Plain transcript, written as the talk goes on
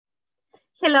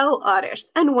Hello, others,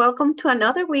 and welcome to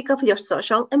another week of your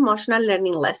social emotional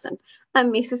learning lesson.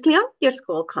 I'm Mrs. Leon, your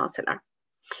school counselor.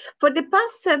 For the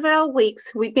past several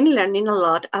weeks, we've been learning a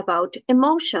lot about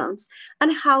emotions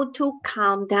and how to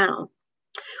calm down.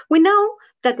 We know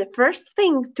that the first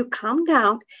thing to calm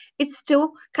down is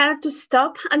to to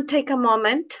stop and take a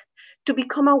moment to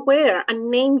become aware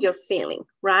and name your feeling,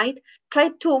 right?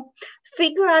 Try to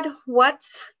figure out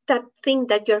what's that thing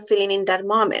that you're feeling in that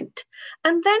moment.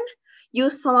 And then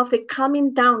use some of the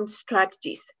calming down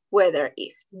strategies, whether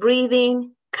it's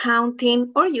breathing,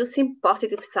 counting, or using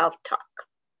positive self-talk.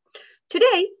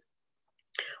 Today,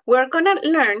 we're going to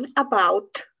learn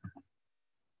about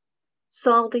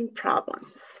solving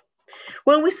problems.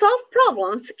 When we solve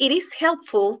problems, it is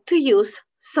helpful to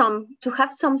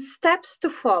have some steps to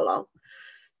follow.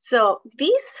 So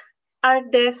these are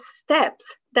the steps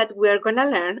that we're going to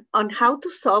learn on how to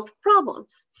solve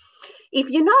problems. If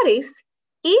you notice,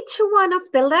 each one of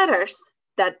the letters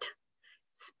that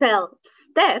spell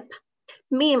step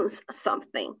means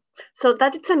something. So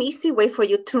that is an easy way for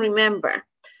you to remember.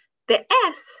 The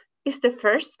S is the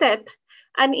first step,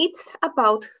 and it's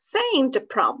about saying the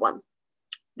problem.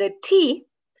 The T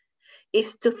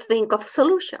is to think of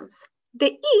solutions.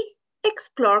 The E,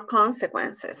 explore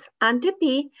consequences. And the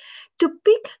P, to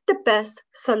pick the best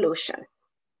solution.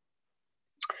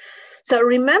 So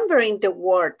remembering the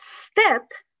word step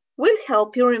will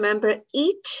help you remember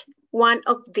each one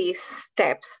of these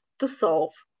steps to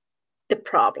solve the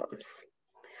problems.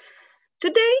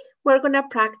 Today, we're going to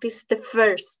practice the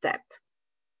first step,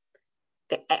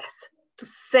 the S, to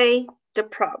say the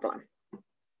problem.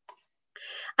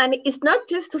 And it's not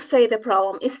just to say the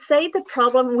problem, it's say the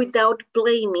problem without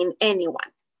blaming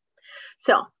anyone.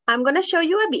 So I'm going to show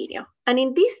you a video. And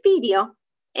in this video,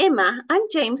 Emma and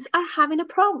James are having a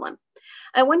problem.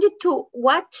 I want you to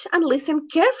watch and listen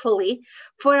carefully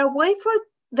for a way for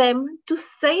them to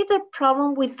say the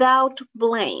problem without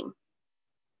blame.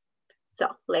 So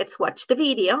let's watch the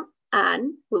video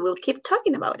and we will keep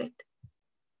talking about it.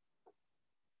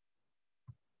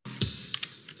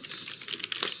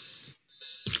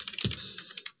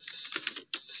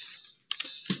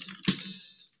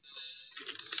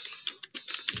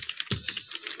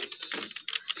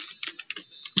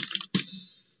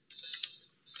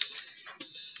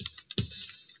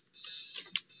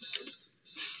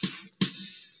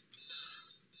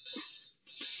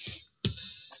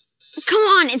 Come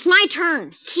on, it's my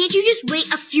turn. Can't you just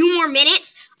wait a few more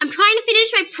minutes? I'm trying to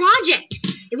finish my project.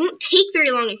 It won't take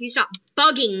very long if you stop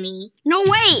bugging me. No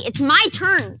way, it's my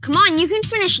turn. Come on, you can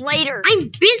finish later.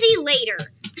 I'm busy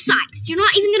later. Besides, you're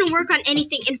not even going to work on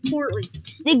anything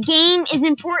important. The game is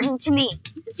important to me.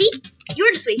 See?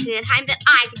 You're just wasting the time that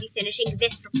I could be finishing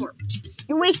this report.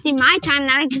 You're wasting my time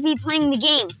that I could be playing the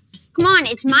game. Come on,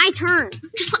 it's my turn.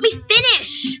 Just let me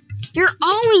finish. You're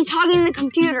always hogging the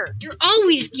computer. You're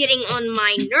always getting on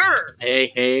my nerves.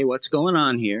 Hey, what's going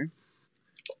on here?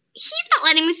 He's not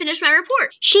letting me finish my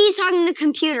report. She's hogging the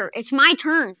computer. It's my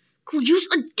turn. Could use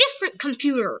a different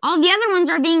computer. All the other ones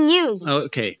are being used.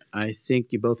 Okay, I think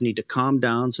you both need to calm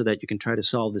down so that you can try to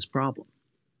solve this problem.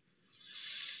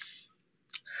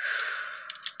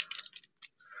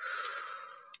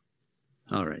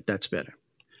 All right, that's better.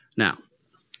 Now,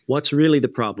 what's really the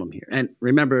problem here? And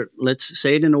remember, let's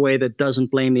say it in a way that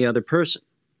doesn't blame the other person.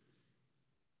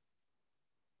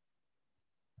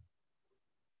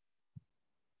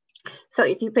 So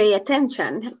if you pay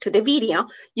attention to the video,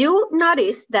 you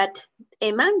notice that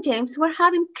Emma and James were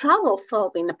having trouble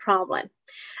solving a problem,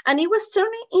 and it was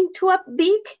turning into a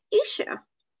big issue.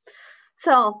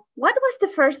 So what was the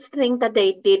first thing that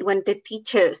they did when the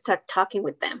teacher started talking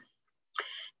with them?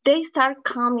 They started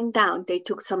calming down. They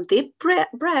took some deep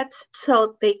breaths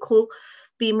so they could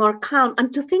be more calm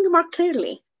and to think more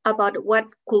clearly about what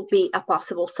could be a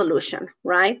possible solution,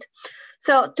 right?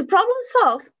 So to problem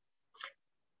solve,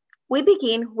 we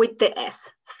begin with the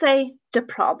S, say the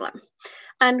problem.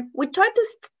 And we try to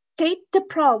state the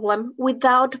problem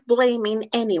without blaming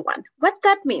anyone. What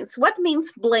that means? What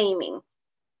means blaming?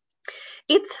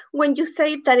 It's when you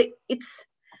say that it's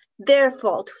their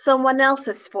fault, someone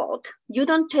else's fault. You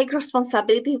don't take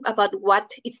responsibility about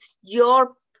what is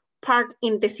your part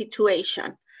in the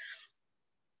situation.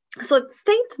 So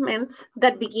statements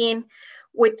that begin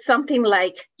with something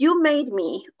like, you made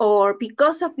me, or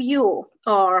because of you,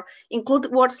 or include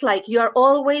words like you are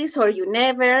always or you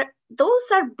never,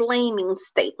 those are blaming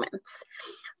statements.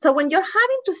 So when you're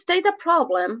having to state a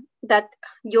problem that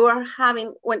you're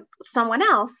having with someone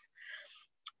else,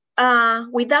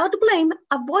 without blame,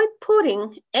 avoid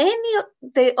putting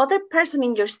the other person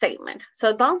in your statement.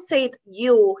 So don't say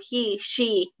you, he,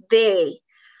 she, they,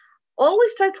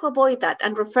 Always try to avoid that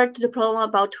and refer to the problem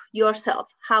about yourself,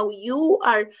 how you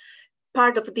are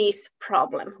part of this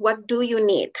problem. What do you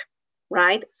need,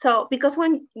 right? So, because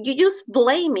when you use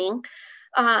blaming,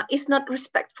 it's not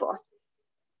respectful.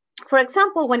 For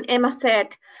example, when Emma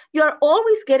said, "You're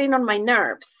always getting on my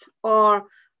nerves," or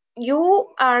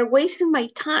 "You are wasting my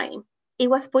time," it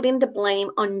was putting the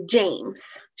blame on James.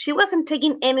 She wasn't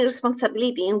taking any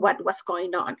responsibility in what was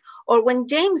going on. Or when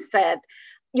James said,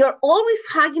 "You're always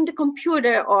hugging the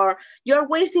computer," or "You're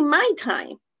wasting my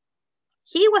time,"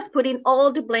 he was putting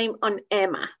all the blame on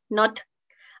Emma, not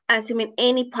assuming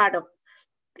any part of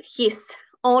his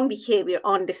own behavior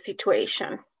on the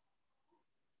situation.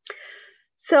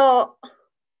 So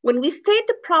when we state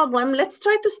the problem, let's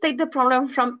try to state the problem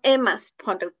from Emma's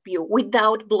point of view,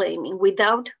 without blaming,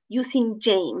 without using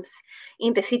James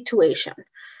in the situation.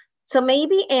 So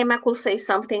maybe Emma could say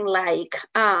something like,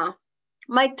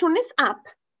 "My turn is up,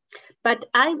 but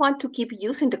I want to keep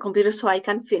using the computer so I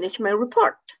can finish my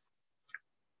report."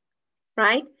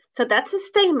 Right? So that's a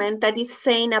statement that is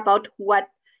saying about what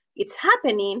is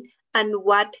happening and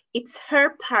what is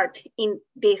her part in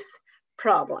this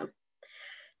problem.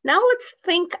 Now let's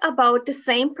think about the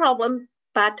same problem,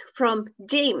 but from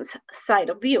James' side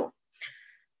of view.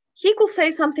 He could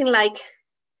say something like,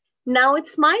 "Now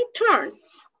it's my turn,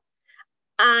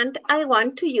 and I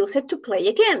want to use it to play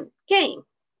a game."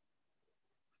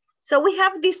 So we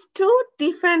have these two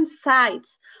different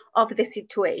sides of the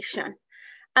situation,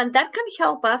 and that can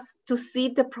help us to see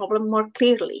the problem more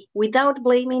clearly without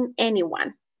blaming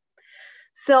anyone.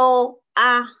 So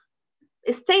a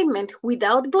statement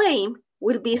without blame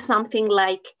will be something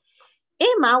like,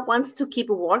 "Emma wants to keep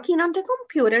working on the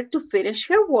computer to finish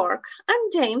her work,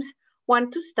 and James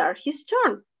wants to start his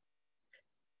turn."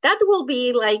 That will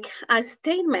be like a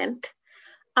statement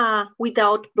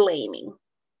without blaming.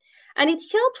 And it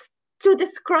helps to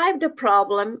describe the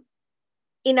problem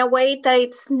in a way that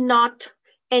it's not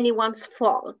anyone's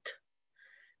fault.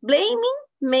 Blaming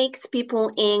makes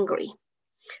people angry.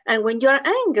 And when you're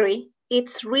angry,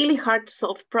 it's really hard to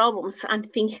solve problems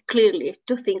and think clearly,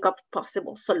 to think of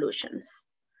possible solutions.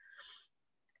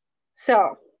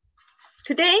 So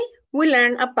today we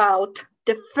learn about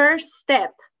the first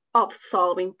step of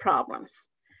solving problems,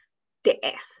 the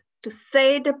F, to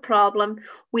say the problem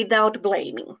without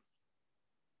blaming.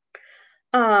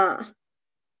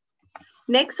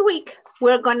 Next week,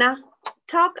 we're gonna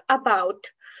talk about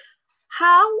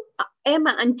how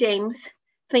Emma and James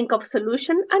think of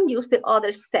solution and use the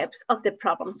other steps of the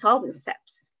problem solving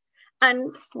steps.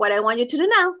 And what I want you to do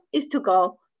now is to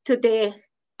go to the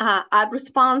add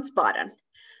response button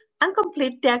and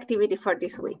complete the activity for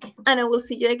this week. And I will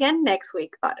see you again next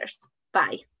week, others.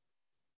 Bye.